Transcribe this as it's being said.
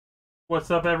What's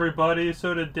up, everybody?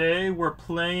 So today we're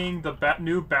playing the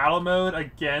new battle mode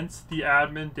against the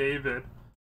admin David.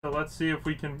 So let's see if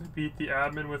we can beat the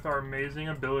admin with our amazing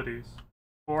abilities.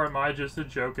 Or am I just a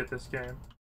joke at this game?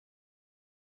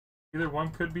 Either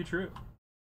one could be true.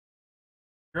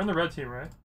 You're on the red team,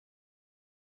 right?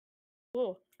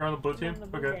 Cool. You're on the blue team?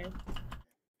 Okay. Game.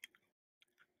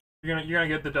 You're gonna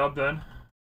get the dub then.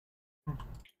 Oh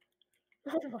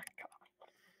my god.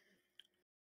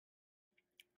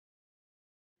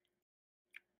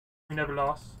 We never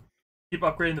lost. Keep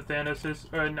upgrading the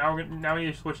Thanoses. Now we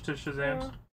need to switch to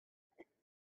Shazams.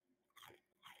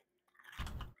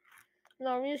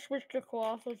 No, we need to switch to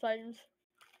Colossal Titans.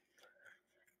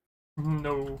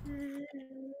 No.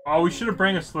 Oh, we should have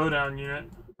bring a slowdown unit.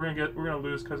 We're gonna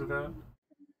lose because of that.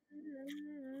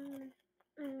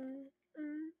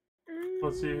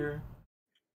 Let's see here.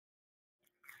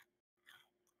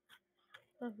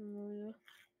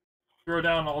 Throw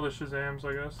down all the Shazams,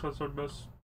 I guess. That's our best.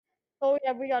 Oh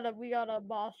yeah, we got a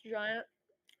boss giant.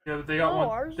 Yeah, but they got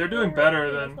one. They're doing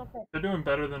better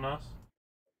than us.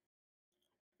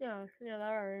 Yeah, they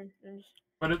are.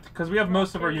 But because we have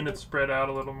most of our units spread out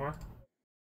a little more.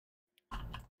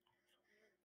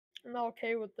 I'm not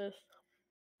okay with this.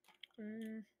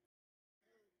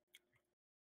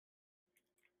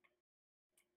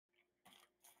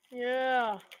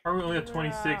 Yeah. Are we only at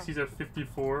 26? He's at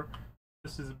 54.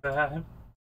 This is bad.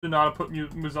 Should not have put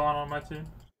Muzan on my team.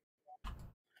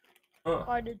 Oh.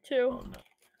 I did too. Oh,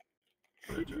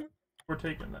 no. We're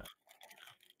taking that.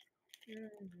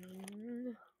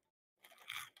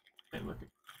 Hey, look.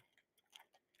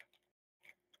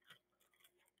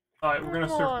 All right,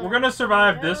 we're gonna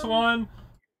survive this one,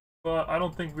 but I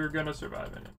don't think we're gonna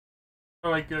survive it. Oh,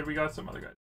 like good, we got some other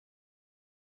guys.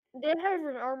 They have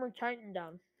an armored titan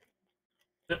down.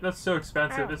 That's so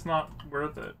expensive. Ow. It's not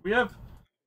worth it.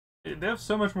 They have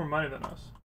so much more money than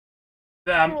us.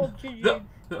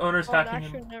 The owner's hacking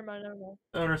in.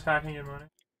 The owner's hacking in money.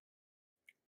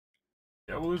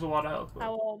 Yeah, we'll lose a lot of health,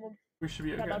 but we should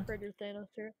be okay. Upgrade your Thanos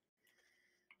here.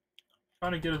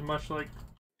 Trying to get as much like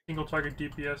single target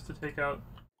DPS to take out.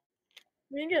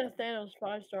 We can get a Thanos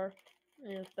 5-star.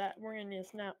 Yes, that we're gonna need a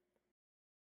snap.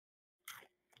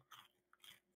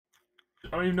 I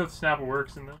don't even know if snap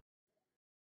works in this.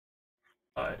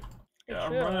 Alright. Yeah,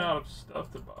 I'm running out of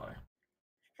stuff to buy.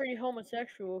 It's pretty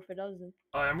homosexual if it doesn't.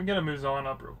 Alright, I'm gonna move on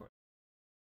up real quick.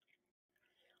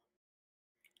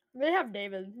 They have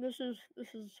David. This is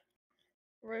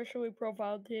racially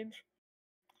profiled teams.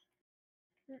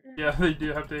 Yeah, they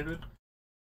do have David.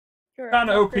 Kind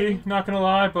of OP, not gonna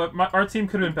lie, but our team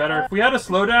could have been better. If we had a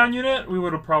slowdown unit, we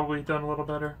would have probably done a little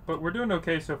better. But we're doing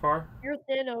okay so far. Your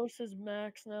Thanos is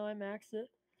max now. I maxed it.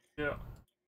 Yeah.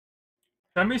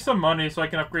 Send me some money so I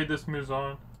can upgrade this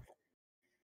Muzan.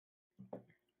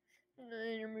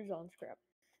 Your Muzan's crap.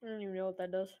 I don't even know what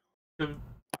that does.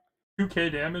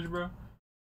 2k damage, bro.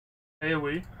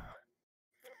 AoE.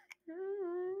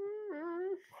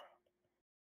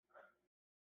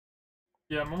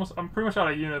 Yeah, I'm pretty much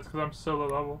out of units because I'm so low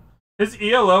level. His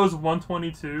ELO is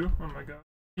 122. Oh my god.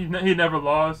 He never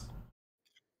lost.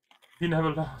 He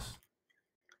never lost.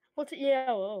 What's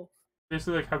ELO?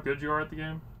 Basically like how good you are at the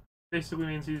game. Basically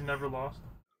means he's never lost.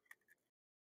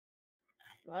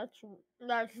 That's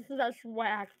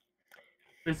whack.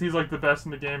 Basically he's like the best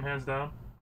in the game, hands down.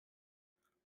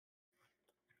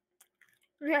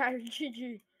 Yeah,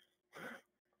 GG.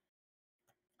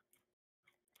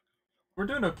 We're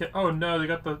doing okay. Oh no, they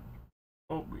got the.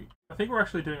 Oh, I think we're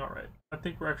actually doing all right. I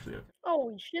think we're actually okay.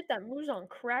 Holy shit! That Muzan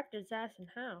cracked his ass in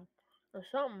half, or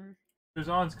something.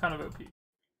 Muzan's kind of OP.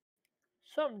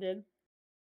 Something did.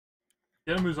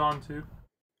 Get a Muzan too.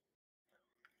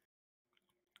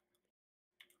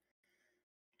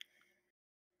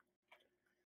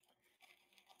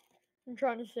 I'm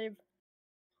trying to save.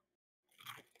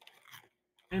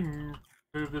 And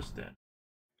move this in.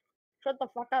 Shut the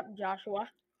fuck up, Joshua.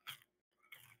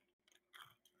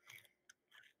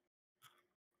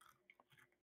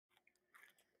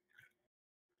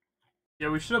 Yeah,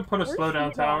 we should have put a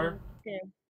slowdown tower.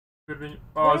 Been,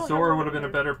 oh, Zora would have been a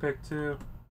better pick too.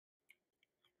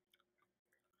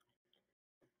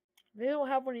 They don't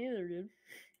have one either, dude.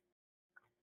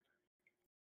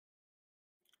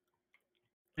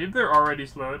 Maybe they're already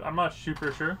slowed. I'm not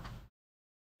super sure.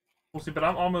 We'll see, but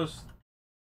I'm almost.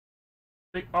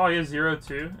 Oh, he has 0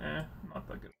 too. Not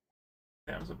that good.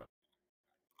 Damn, about.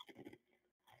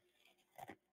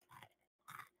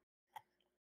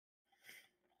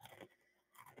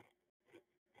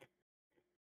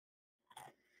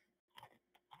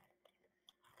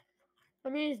 I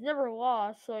mean, he's never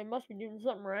lost, so he must be doing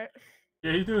something right.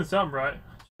 Yeah, he's doing something right.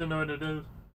 Just don't know what it is.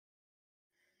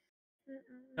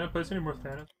 Can I place any more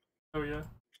Thanos? Oh yeah.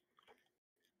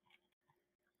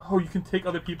 Oh, you can take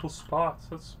other people's spots.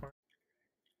 That's smart.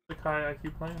 The Kai I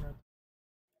keep playing it.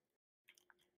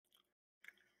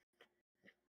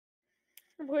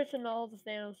 I'm pushing all the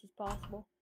Thanos as possible.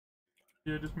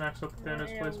 Yeah, just max out the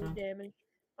Thanos AoE placement. damage.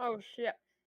 Oh shit.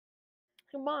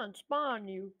 Come on, spawn,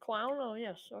 you clown. Oh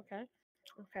yes, okay.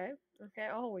 Okay. Okay.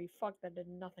 Holy fuck, that did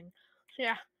nothing.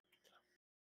 Yeah.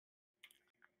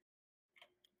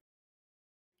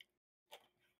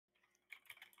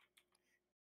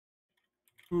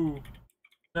 Ooh.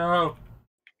 No.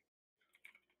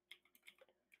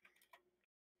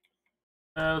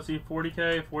 Let's see,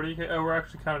 40k, 40k. Oh, we're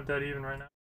actually kind of dead even right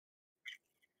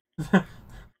now.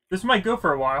 This might go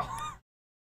for a while.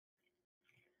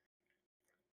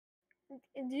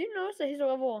 Do you notice that he's a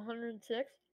level 106?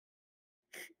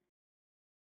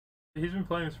 He's been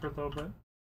playing this for a little bit.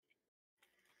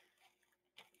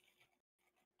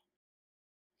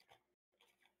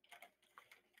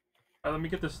 Alright, let me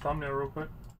get this thumbnail real quick.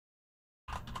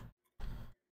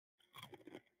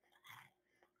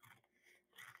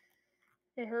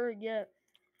 Hey, hurry, get it.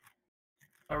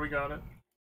 Oh, we got it.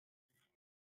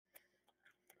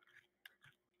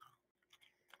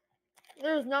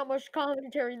 There's not much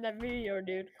commentary in that video,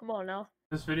 dude. Come on now.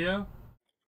 This video?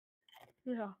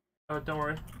 Yeah. Oh, don't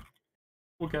worry.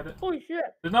 We'll get it. Holy shit.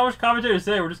 There's not much commentary to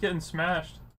say, we're just getting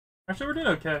smashed. Actually, we're doing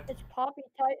okay. It's Poppy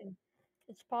Titan.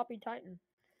 It's Poppy Titan.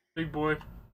 Big boy.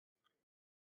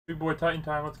 Big boy Titan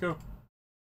time, let's go.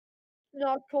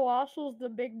 No, Colossal's the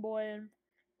big boy and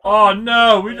Oh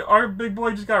no! Our big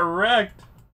boy just got wrecked.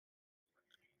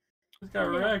 Just got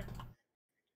wrecked.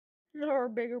 No, our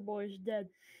bigger boy's dead.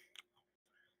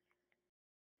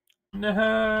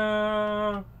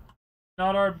 No,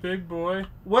 not our big boy.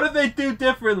 What did they do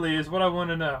differently is what I want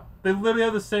to know. They literally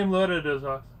have the same loaded as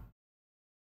us.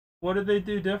 What did they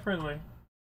do differently?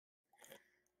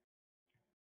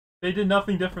 They did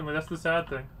nothing differently. That's the sad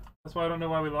thing. That's why I don't know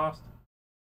why we lost.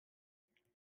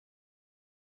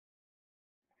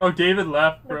 Oh, David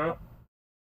left, bro.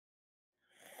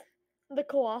 The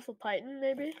Colossal Titan,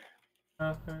 maybe?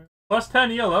 Okay. Plus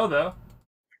 10 ELO, though.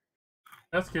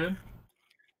 That's good.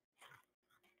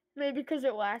 Maybe because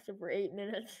it lasted for 8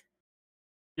 minutes.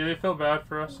 Yeah, they felt bad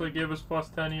for us, so they gave us plus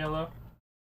 10 ELO.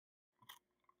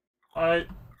 Alright,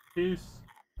 peace.